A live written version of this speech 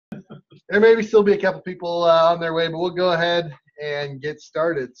there may still be a couple people on their way, but we'll go ahead and get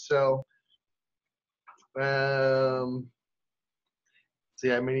started. So,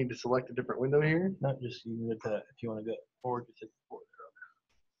 see, I may need to select a different window here. Not just you with that. If you want to go forward, just hit forward.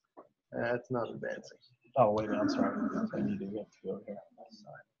 That's not advancing. Oh, wait a minute. I'm sorry. I need to go over here.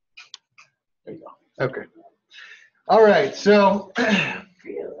 There you go. Okay. All right. So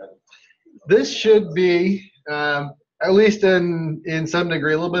this should be, at least in some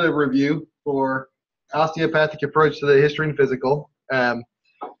degree, a little bit of review for osteopathic approach to the history and physical.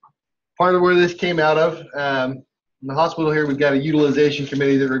 Part of where this came out of, in the hospital here, we've got a utilization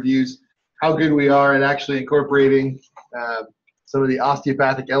committee that reviews how good we are at actually incorporating some of the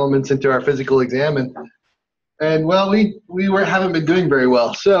osteopathic elements into our physical exam. And well, we haven't been doing very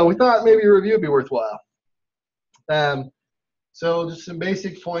well. So we thought maybe a review would be worthwhile. So just some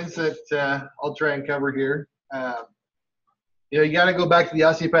basic points that I'll try and cover here. You got to go back to the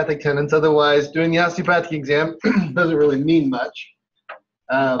osteopathic tenets. Otherwise, doing the osteopathic exam doesn't really mean much.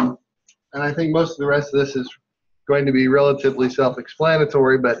 And I think most of the rest of this is going to be relatively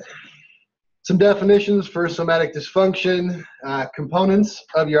self-explanatory, but some definitions for somatic dysfunction, components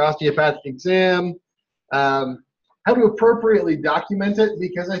of your osteopathic exam, how to appropriately document it,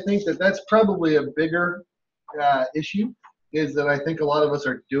 because I think that that's probably a bigger issue, is that I think a lot of us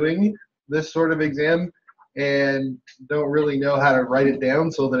are doing this sort of exam and don't really know how to write it down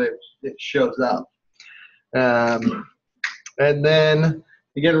so that it shows up. And then,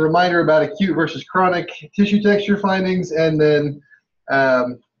 again, a reminder about acute versus chronic tissue texture findings, and then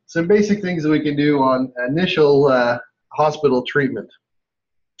some basic things that we can do on initial hospital treatment.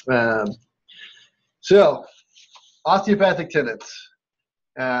 So, osteopathic tenets.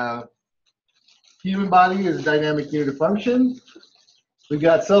 Human body is a dynamic unit of function. We've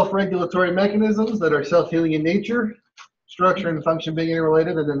got self-regulatory mechanisms that are self-healing in nature, structure and function being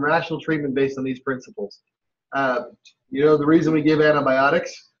interrelated, and then rational treatment based on these principles. The reason we give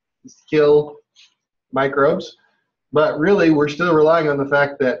antibiotics is to kill microbes, but really we're still relying on the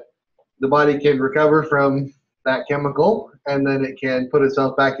fact that the body can recover from that chemical and then it can put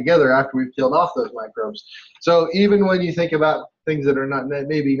itself back together after we've killed off those microbes. So even when you think about things that are not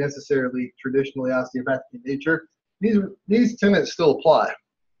maybe necessarily traditionally osteopathic in nature, these tenets still apply.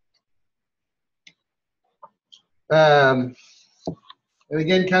 And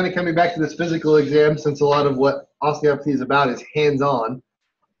again, kind of coming back to this physical exam, since a lot of what osteopathy is about is hands-on.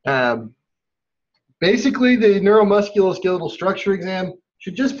 Basically, the neuromusculoskeletal structure exam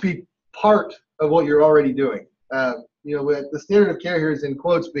should just be part of what you're already doing. The standard of care here is in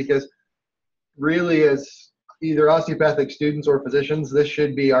quotes because really, as either osteopathic students or physicians, this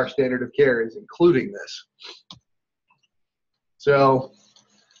should be our standard of care, is including this. So,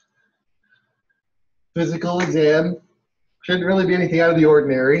 physical exam shouldn't really be anything out of the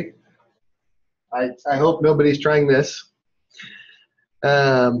ordinary. I hope nobody's trying this.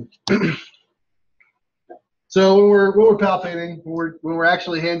 So when we're palpating, when we're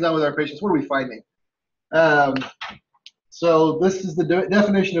actually hands-on with our patients, what are we finding? So this is the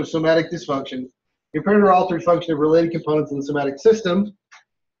definition of somatic dysfunction: impaired or altered function of related components of the somatic system.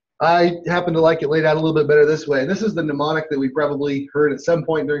 I happen to like it laid out a little bit better this way. This is the mnemonic that we probably heard at some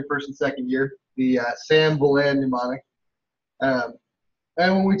point during first and second year, the Sam Volan mnemonic. And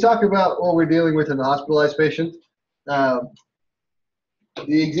when we talk about what we're dealing with in the hospitalized patient, the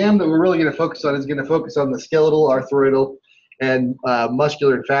exam that we're really going to focus on is going to focus on the skeletal, arthroidal, and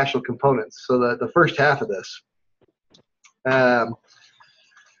muscular and fascial components. So the first half of this.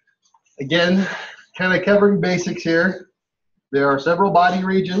 Again, kind of covering basics here. There are several body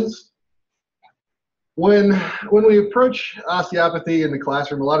regions. When we approach osteopathy in the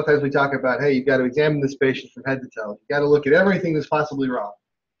classroom, a lot of times we talk about, hey, you've got to examine this patient from head to toe. You've got to look at everything that's possibly wrong.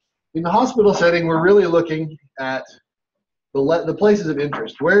 In the hospital setting, we're really looking at the places of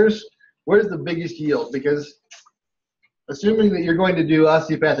interest. Where's the biggest yield? Because assuming that you're going to do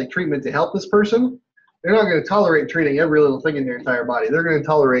osteopathic treatment to help this person, they're not going to tolerate treating every little thing in their entire body. They're going to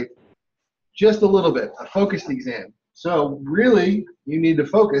tolerate just a little bit, a focused exam. So really, you need to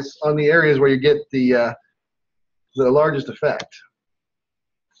focus on the areas where you get the largest effect.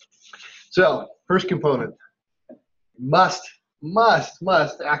 So first component, must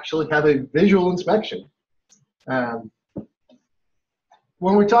actually have a visual inspection. When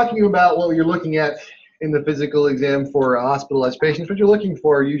we're talking about what you're looking at in the physical exam for hospitalized patients, what you're looking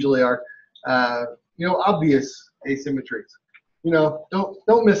for usually are obvious asymmetries.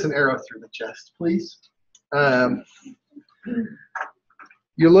 Don't miss an arrow through the chest, please.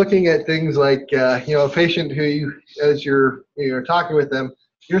 You're looking at things like, a patient who as you're talking with them,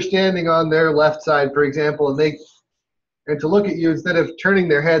 you're standing on their left side, for example, and to look at you, instead of turning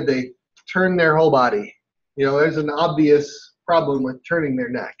their head, they turn their whole body. You know, there's an obvious problem with turning their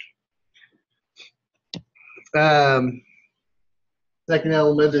neck. Second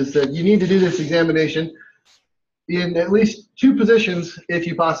element is that you need to do this examination in at least 2 positions if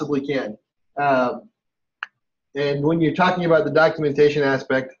you possibly can. And when you're talking about the documentation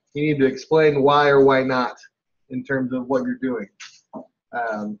aspect, you need to explain why or why not in terms of what you're doing.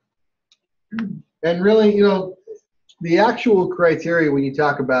 And really, you know, the actual criteria when you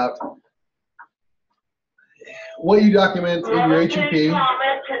talk about what you document in your H&P.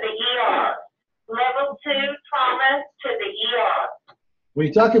 Trauma to the ER. Level 2 trauma to the ER. When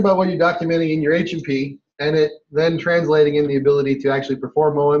you talk about what you're documenting in your H&P and it then translating in the ability to actually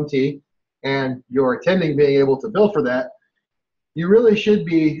perform OMT and your attending being able to bill for that, you really should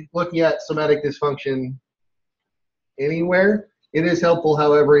be looking at somatic dysfunction anywhere. It is helpful,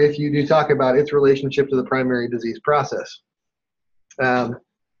 however, if you do talk about its relationship to the primary disease process.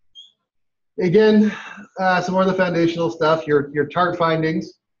 Again, some more of the foundational stuff, your TART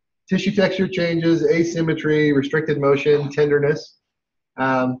findings, tissue texture changes, asymmetry, restricted motion, tenderness.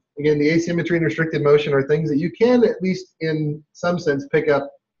 Again, the asymmetry and restricted motion are things that you can, at least in some sense, pick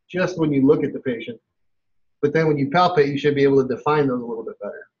up just when you look at the patient. But then when you palpate, you should be able to define those a little bit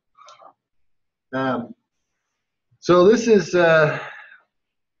better. So this is the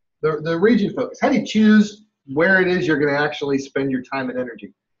region focus. How do you choose where it is you're going to actually spend your time and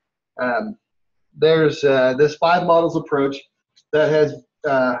energy? There's this 5 models approach that has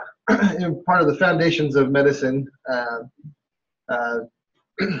part of the Foundations of Medicine,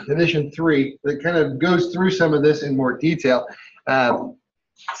 edition 3, that kind of goes through some of this in more detail.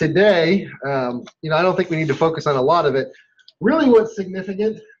 Today, you know, I don't think we need to focus on a lot of it. Really what's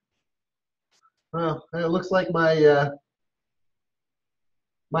significant, well, it looks like my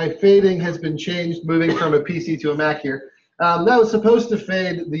my fading has been changed, moving from a PC to a Mac here. That was supposed to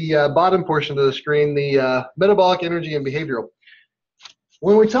fade the bottom portion of the screen, the metabolic, energy, and behavioral.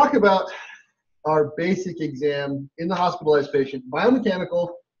 When we talk about our basic exam in the hospitalized patient, biomechanical,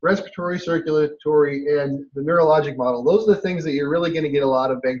 respiratory, circulatory, and the neurologic model, those are the things that you're really going to get a lot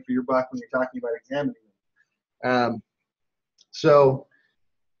of bang for your buck when you're talking about examining them.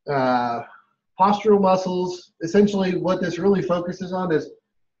 Postural muscles, essentially what this really focuses on is,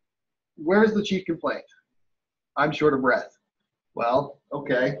 where's the chief complaint? I'm short of breath. Well,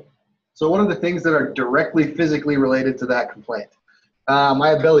 okay. So what are the things that are directly physically related to that complaint? I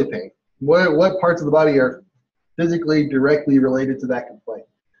have belly pain. What parts of the body are physically directly related to that complaint?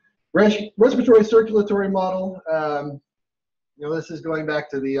 Respiratory circulatory model, you know, this is going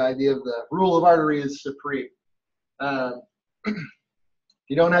back to the idea of the rule of artery is supreme.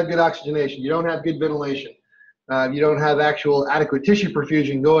 You don't have good oxygenation, you don't have good ventilation, you don't have actual adequate tissue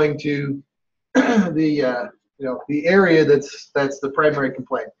perfusion going to the you know, the area that's the primary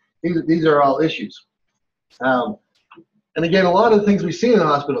complaint. These are all issues. And again, a lot of the things we see in the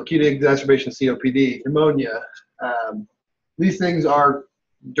hospital, acute exacerbation COPD, pneumonia, these things are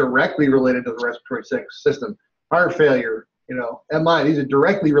directly related to the respiratory system. Heart failure, you know, MI, these are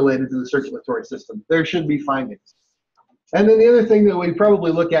directly related to the circulatory system. There should be findings. And then the other thing that we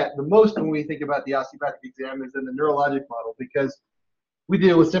probably look at the most when we think about the osteopathic exam is in the neurologic model, because we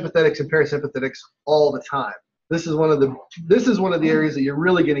deal with sympathetics and parasympathetics all the time. This is one of the areas that you're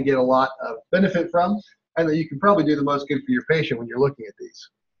really going to get a lot of benefit from, and that you can probably do the most good for your patient when you're looking at these.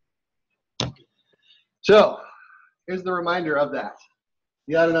 So here's the reminder of that.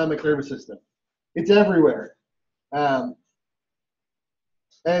 The autonomic nervous system. It's everywhere. And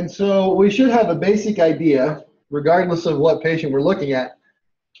so we should have a basic idea, regardless of what patient we're looking at,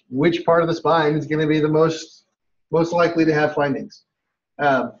 which part of the spine is going to be the most likely to have findings. You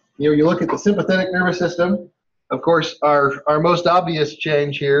know, you look at the sympathetic nervous system. Of course, our most obvious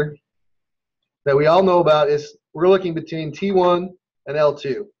change here that we all know about is we're looking between T1 and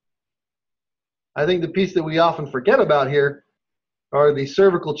L2. I think the piece that we often forget about here are the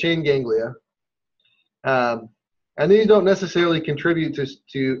cervical chain ganglia. And these don't necessarily contribute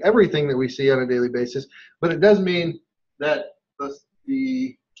to everything that we see on a daily basis, but it does mean that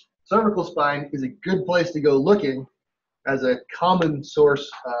the cervical spine is a good place to go looking as a common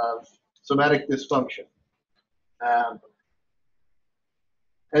source of somatic dysfunction.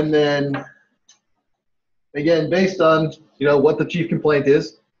 And then, again, based on, you know, what the chief complaint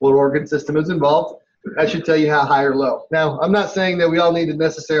is, what organ system is involved, that should tell you how high or low. Now, I'm not saying that we all need to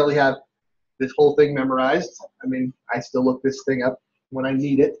necessarily have this whole thing memorized. I mean, I still look this thing up when I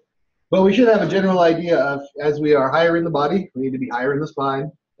need it. But we should have a general idea of, as we are higher in the body, we need to be higher in the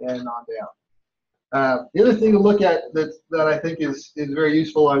spine and on down. The other thing to look at that I think is very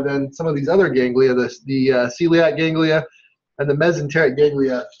useful are then some of these other ganglia, the celiac ganglia, and the mesenteric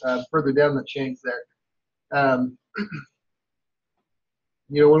ganglia further down the chains there.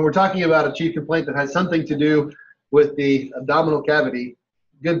 You know, when we're talking about a chief complaint that has something to do with the abdominal cavity,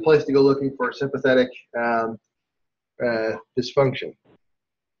 good place to go looking for sympathetic dysfunction.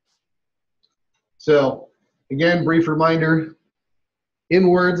 So, again, brief reminder, in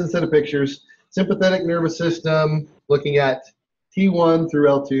words instead of pictures, sympathetic nervous system, looking at T1 through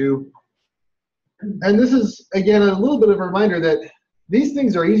L2. And this is, again, a little bit of a reminder that these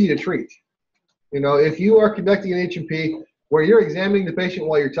things are easy to treat. You know, if you are conducting an H&P where you're examining the patient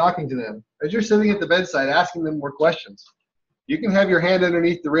while you're talking to them, as you're sitting at the bedside asking them more questions, you can have your hand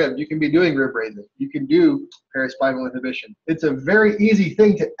underneath the rib. You can be doing rib raising. You can do paraspinal inhibition. It's a very easy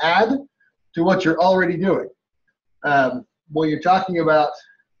thing to add to what you're already doing. When you're talking about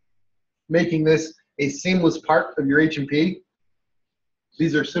making this a seamless part of your H&P,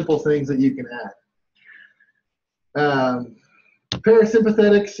 these are simple things that you can add.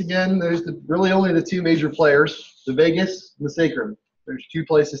 Parasympathetics, again, there's really only the two major players, the vagus and the sacrum. There's two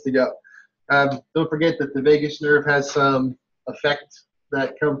places to go. Don't forget that the vagus nerve has some effects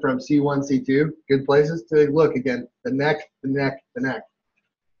that come from C1, C2. Good places to look, again, the neck, the neck, the neck.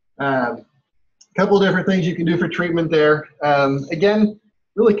 Couple of different things you can do for treatment there. Again,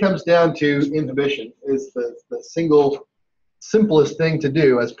 really comes down to inhibition is the single simplest thing to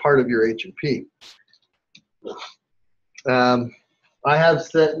do as part of your H&P. I have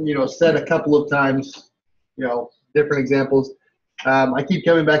said a couple of times, different examples. I keep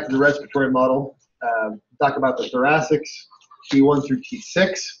coming back to the respiratory model. Talk about the thoracics, T1 through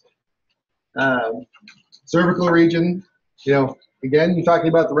T6. Cervical region, again, you're talking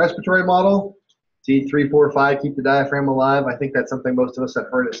about the respiratory model. T3, 4, 5, keep the diaphragm alive. I think that's something most of us have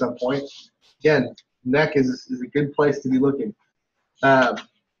heard at some point. Again, neck is a good place to be looking. And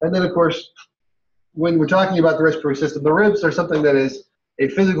then, of course, when we're talking about the respiratory system, the ribs are something that is a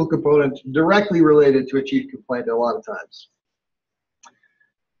physical component directly related to a chief complaint a lot of times.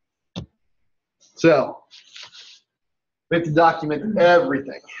 So, we have to document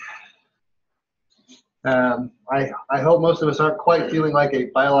everything. I hope most of us aren't quite feeling like a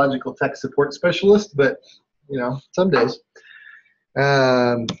biological tech support specialist, but, some days.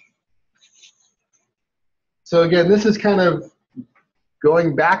 So again, this is kind of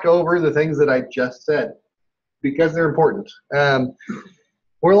going back over the things that I just said because they're important.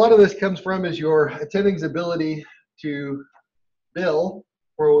 Where a lot of this comes from is your attending's ability to bill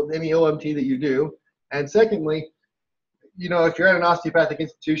for any OMT that you do. And secondly, if you're at an osteopathic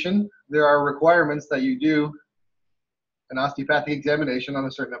institution, there are requirements that you do an osteopathic examination on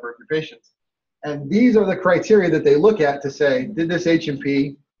a certain number of your patients. And these are the criteria that they look at to say, did this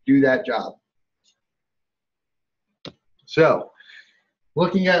H&P do that job? So,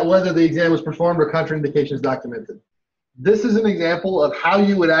 looking at whether the exam was performed or contraindications documented. This is an example of how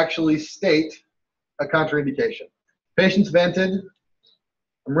you would actually state a contraindication. Patient's vented.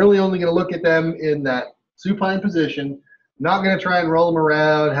 I'm really only going to look at them in that supine position. Not going to try and roll them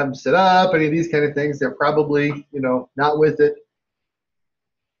around, have them sit up, any of these kind of things. They're probably, not with it.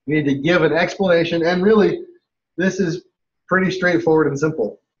 You need to give an explanation, and really, this is pretty straightforward and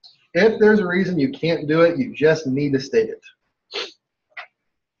simple. If there's a reason you can't do it, you just need to state it.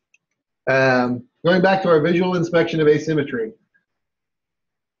 Going back to our visual inspection of asymmetry.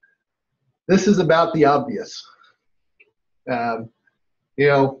 This is about the obvious.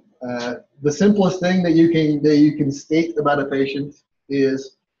 The simplest thing that you can state about a patient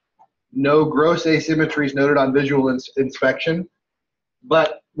is no gross asymmetries noted on visual inspection.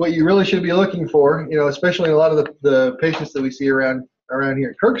 But what you really should be looking for, especially in a lot of the patients that we see around here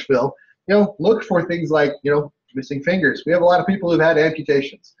in Kirksville, look for things like, missing fingers. We have a lot of people who've had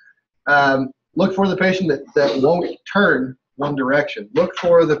amputations. Look for the patient that won't turn one direction. Look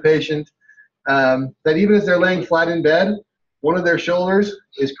for the patient that even as they're laying flat in bed, one of their shoulders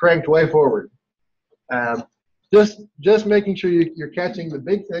is cranked way forward. Just making sure you're catching the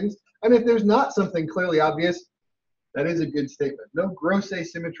big things. And if there's not something clearly obvious, that is a good statement. No gross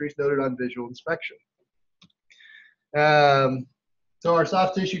asymmetries noted on visual inspection. So our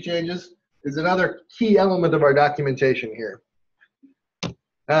soft tissue changes is another key element of our documentation here.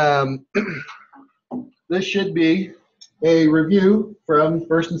 This should be a review from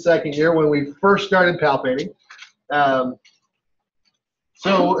first and second year when we first started palpating.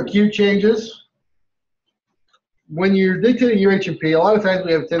 So acute changes. When you're dictating your H&P, a lot of times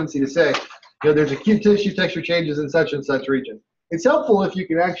we have a tendency to say, there's acute tissue texture changes in such and such region. It's helpful if you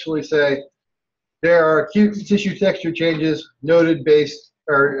can actually say there are acute tissue texture changes noted based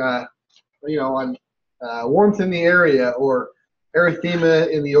on warmth in the area or erythema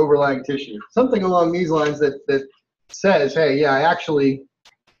in the overlying tissue. Something along these lines that says, hey, yeah, I actually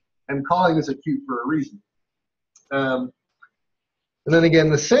am calling this acute for a reason. And then again,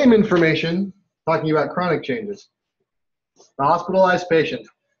 the same information talking about chronic changes. The hospitalized patient.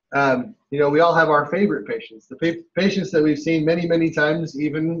 You know, we all have our favorite patients, the patients that we've seen many, many times,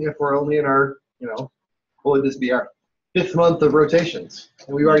 even if we're only in our, you know, what would this be, our 5th month of rotations,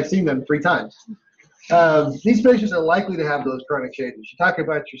 and we've already seen them 3 times. These patients are likely to have those chronic changes. You talk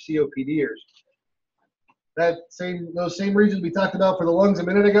about your COPDers. Those same reasons we talked about for the lungs a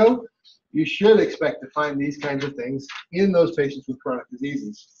minute ago, you should expect to find these kinds of things in those patients with chronic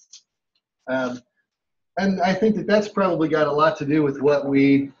diseases. And I think that that's probably got a lot to do with what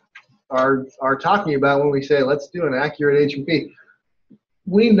we are talking about when we say, let's do an accurate H&P.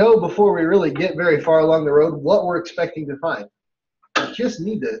 We know before we really get very far along the road what we're expecting to find. You just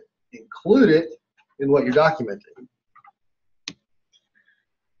need to include it in what you're documenting.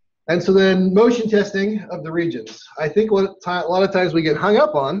 And so then motion testing of the regions. I think what a lot of times we get hung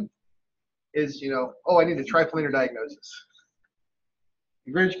up on is, you know, oh, I need a triplanar diagnosis.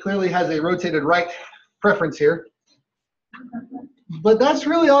 The bridge clearly has a rotated right preference here. But that's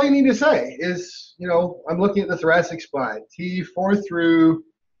really all you need to say is, you know, I'm looking at the thoracic spine. T4 through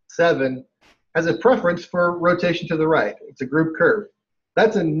 7 has a preference for rotation to the right. It's a group curve.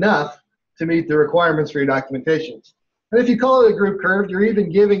 That's enough to meet the requirements for your documentation. And if you call it a group curve, you're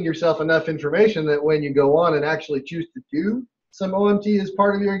even giving yourself enough information that when you go on and actually choose to do some OMT as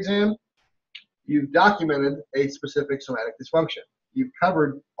part of your exam, you've documented a specific somatic dysfunction. You've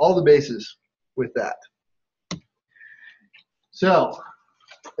covered all the bases with that. So,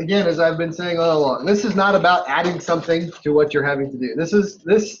 again, as I've been saying all along, this is not about adding something to what you're having to do. This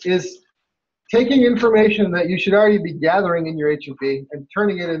is taking information that you should already be gathering in your H&P and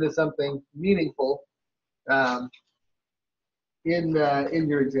turning it into something meaningful in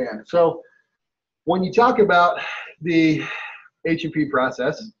your exam. So, when you talk about the H&P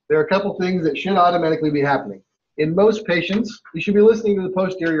process, there are a couple things that should automatically be happening. In most patients, you should be listening to the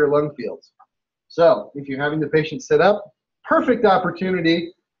posterior lung fields. So, if you're having the patient sit up, perfect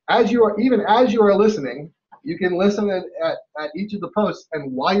opportunity, as you are listening, you can listen at each of the posts,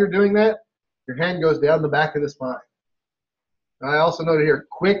 and while you're doing that, your hand goes down the back of the spine. And I also noted here,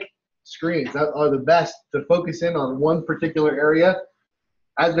 quick screens that are the best to focus in on one particular area.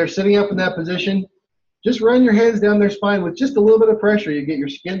 As they're sitting up in that position, just run your hands down their spine with just a little bit of pressure. You get your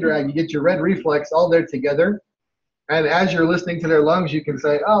skin drag, you get your red reflex all there together. And as you're listening to their lungs, you can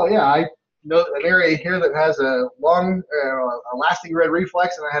say, oh yeah, I know an area here that has a long, a lasting red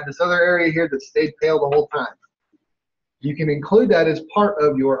reflex, and I have this other area here that stayed pale the whole time. You can include that as part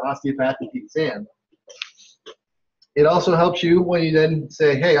of your osteopathic exam. It also helps you when you then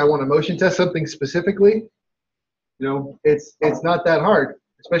say, hey, I want to motion test something specifically. You know, it's not that hard,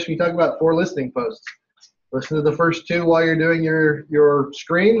 especially when you talk about 4 listening posts. Listen to the first 2 while you're doing your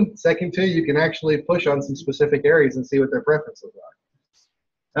screen. Second 2, you can actually push on some specific areas and see what their preferences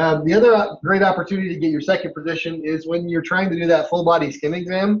are. The other great opportunity to get your second position is when you're trying to do that full body skin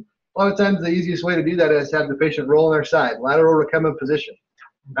exam. A lot of times the easiest way to do that is have the patient roll on their side, lateral recumbent position.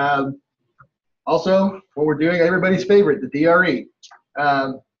 Also, when we're doing everybody's favorite, the DRE,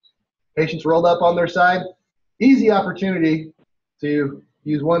 patients rolled up on their side, easy opportunity to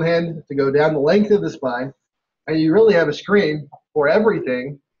use one hand to go down the length of the spine, and you really have a screen for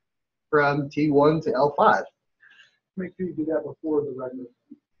everything from T1 to L5. Make sure you do that before the regular.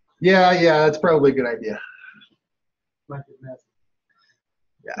 Yeah, that's probably a good idea. Might get messy.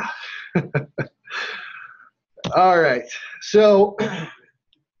 Yeah. All right. So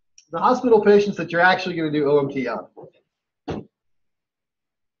the hospital patients that you're actually going to do OMT on.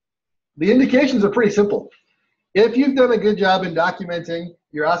 The indications are pretty simple. If you've done a good job in documenting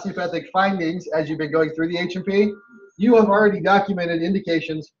your osteopathic findings as you've been going through the H&P, you have already documented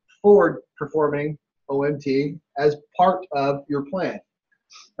indications for performing OMT as part of your plan.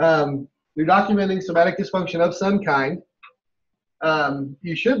 You're documenting somatic dysfunction of some kind.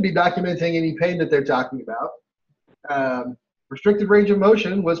 You should be documenting any pain that they're talking about. Restricted range of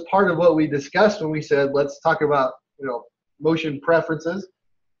motion was part of what we discussed when we said, let's talk about, you know, motion preferences,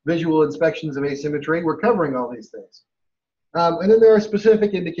 visual inspections of asymmetry. We're covering all these things. And then there are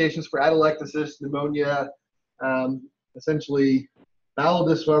specific indications for atelectasis, pneumonia, essentially bowel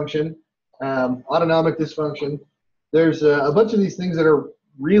dysfunction, autonomic dysfunction. There's a bunch of these things that are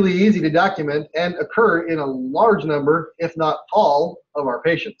really easy to document and occur in a large number, if not all, of our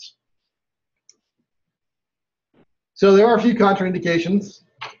patients. So there are a few contraindications,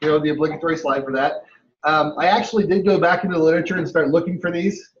 you know, the obligatory slide for that. I actually did go back into the literature and start looking for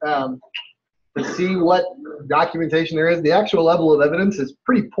these to see what documentation there is. The actual level of evidence is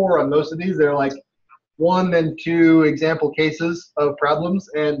pretty poor on most of these. They're like 1 and 2 example cases of problems,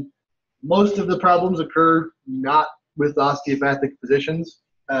 and most of the problems occur not with osteopathic physicians.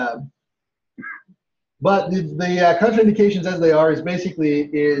 But the contraindications as they are is basically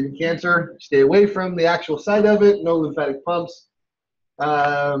in cancer, stay away from the actual site of it, no lymphatic pumps,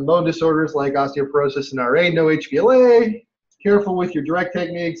 bone disorders like osteoporosis and RA, no HVLA, careful with your direct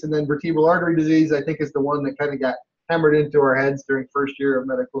techniques, and then vertebral artery disease, I think, is the one that kind of got hammered into our heads during first year of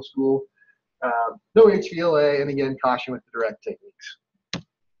medical school. No HVLA, and again, caution with the direct techniques.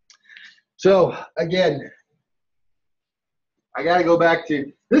 So again, I got to go back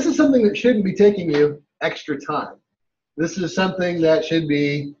to, this is something that shouldn't be taking you extra time. This is something that should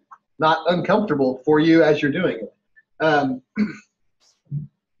be not uncomfortable for you as you're doing it.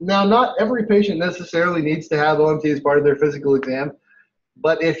 Now, not every patient necessarily needs to have OMT as part of their physical exam,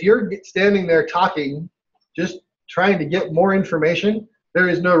 but if you're standing there talking, just trying to get more information, there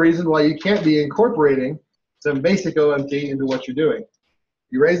is no reason why you can't be incorporating some basic OMT into what you're doing.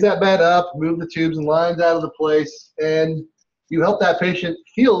 You raise that bed up, move the tubes and lines out of the place, and you help that patient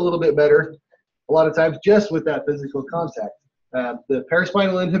feel a little bit better, a lot of times just with that physical contact. The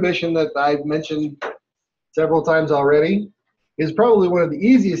paraspinal inhibition that I've mentioned several times already is probably one of the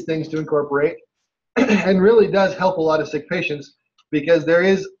easiest things to incorporate and really does help a lot of sick patients because there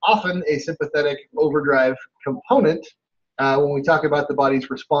is often a sympathetic overdrive component when we talk about the body's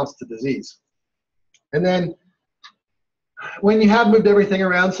response to disease. And then when you have moved everything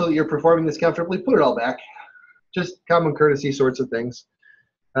around so that you're performing this comfortably, put it all back. Just common courtesy sorts of things.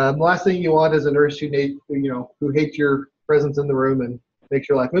 The last thing you want is a nurse who hates your presence in the room and makes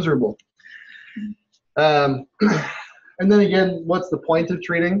your life miserable. And then again, what's the point of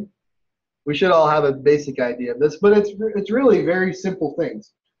treating? We should all have a basic idea of this, but it's really very simple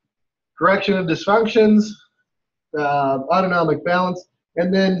things. Correction of dysfunctions, autonomic balance,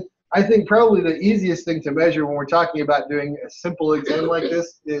 and then I think probably the easiest thing to measure when we're talking about doing a simple exam like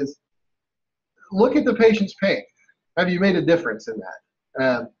this is look at the patient's pain. Have you made a difference in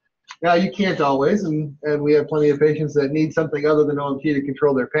that? Now, you can't always, and we have plenty of patients that need something other than OMT to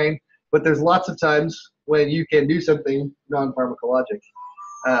control their pain, but there's lots of times when you can do something non-pharmacologic.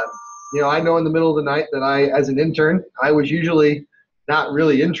 I know in the middle of the night that as an intern, I was usually not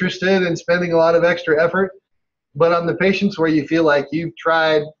really interested in spending a lot of extra effort, but on the patients where you feel like you've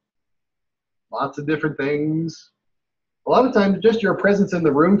tried lots of different things, a lot of times just your presence in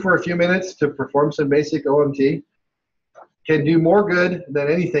the room for a few minutes to perform some basic OMT can do more good than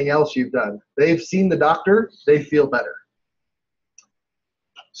anything else you've done. They've seen the doctor, they feel better.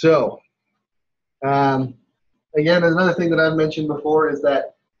 So, again, another thing that I've mentioned before is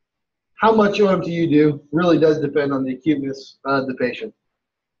that how much OMT you do really does depend on the acuteness of the patient.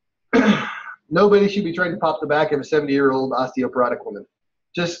 Nobody should be trying to pop the back of a 70-year-old osteoporotic woman.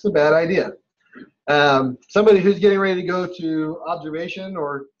 Just a bad idea. Somebody who's getting ready to go to observation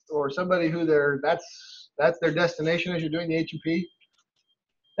or somebody who that's their destination as you're doing the H&P,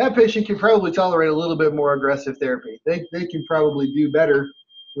 that patient can probably tolerate a little bit more aggressive therapy. They can probably do better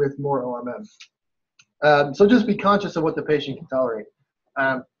with more OMM. So just be conscious of what the patient can tolerate.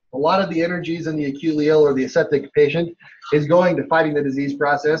 A lot of the energies in the acutely ill or the aseptic patient is going to fighting the disease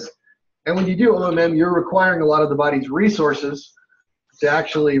process. And when you do OMM, you're requiring a lot of the body's resources to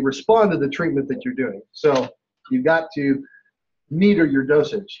actually respond to the treatment that you're doing. So you've got to meter your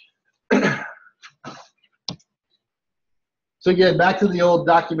dosage. So again, back to the old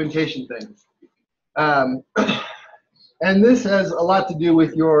documentation thing. And this has a lot to do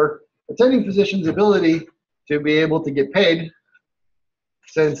with your attending physician's ability to be able to get paid,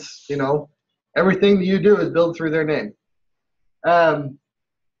 since, everything that you do is billed through their name.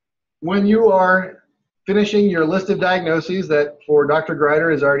 When you are finishing your list of diagnoses that for Dr.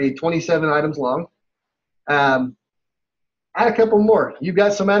 Greider is already 27 items long, add a couple more. You've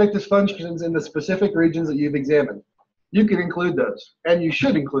got somatic dysfunctions in the specific regions that you've examined. You can include those, and you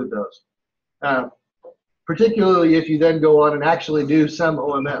should include those, particularly if you then go on and actually do some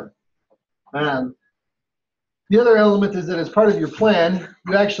OMM. The other element is that as part of your plan,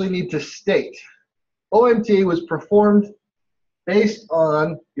 you actually need to state OMT was performed based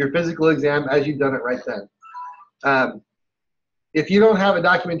on your physical exam as you've done it right then. If you don't have a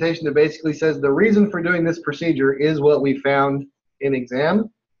documentation that basically says the reason for doing this procedure is what we found in exam,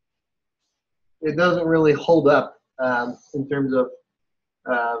 it doesn't really hold up in terms of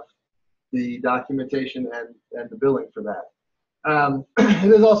the documentation and the billing for that.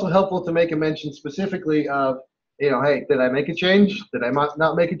 It is also helpful to make a mention specifically of, hey, did I make a change? Did I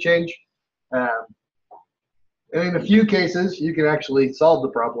not make a change? And in a few cases, you can actually solve the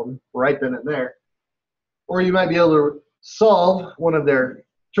problem right then and there. Or you might be able to solve one of their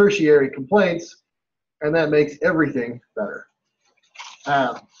tertiary complaints and that makes everything better.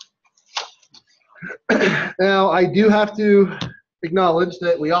 Now, I do have to acknowledge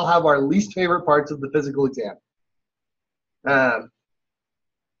that we all have our least favorite parts of the physical exam.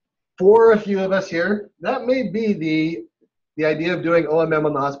 For a few of us here, that may be the idea of doing OMM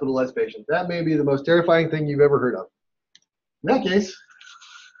on the hospitalized patient. That may be the most terrifying thing you've ever heard of. In that case,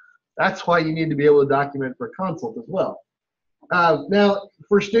 that's why you need to be able to document for consult as well. Now,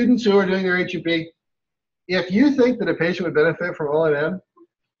 for students who are doing their HUP, if you think that a patient would benefit from OMM,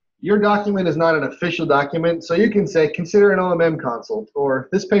 your document is not an official document, so you can say, consider an OMM consult, or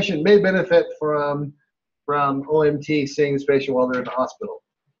this patient may benefit from OMT, seeing this patient while they're in the hospital,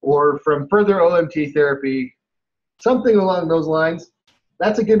 or from further OMT therapy, something along those lines.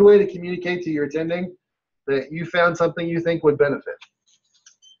 That's a good way to communicate to your attending that you found something you think would benefit.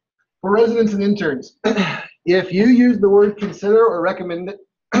 For residents and interns, if you use the word consider or recommend,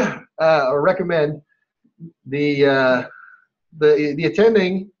 the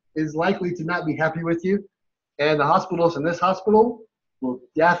attending is likely to not be happy with you, and the hospitals in this hospital will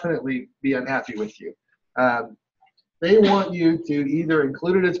definitely be unhappy with you. They want you to either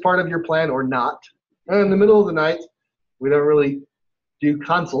include it as part of your plan or not. And in the middle of the night, we don't really do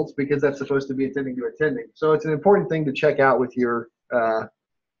consults because that's supposed to be attending to attending. So it's an important thing to check out with your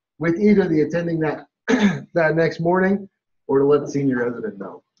with either the attending that that next morning or to let the senior resident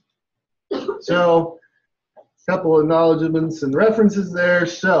know. So a couple of acknowledgements and references there.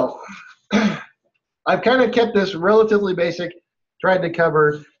 So I've kind of kept this relatively basic, tried to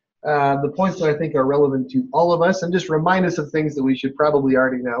cover the points that I think are relevant to all of us and just remind us of things that we should probably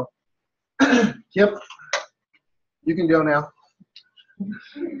already know. Yep, you can go now.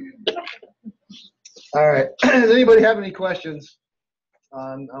 All right, does anybody have any questions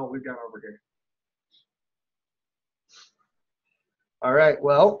on what we've got over here? All right,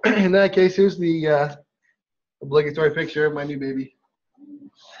 well, in that case, here's the obligatory picture of my new baby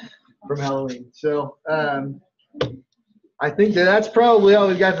from Halloween. So I think that's probably all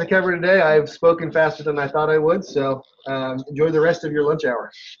we've got to cover today. I've spoken faster than I thought I would, so enjoy the rest of your lunch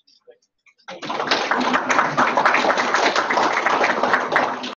hour.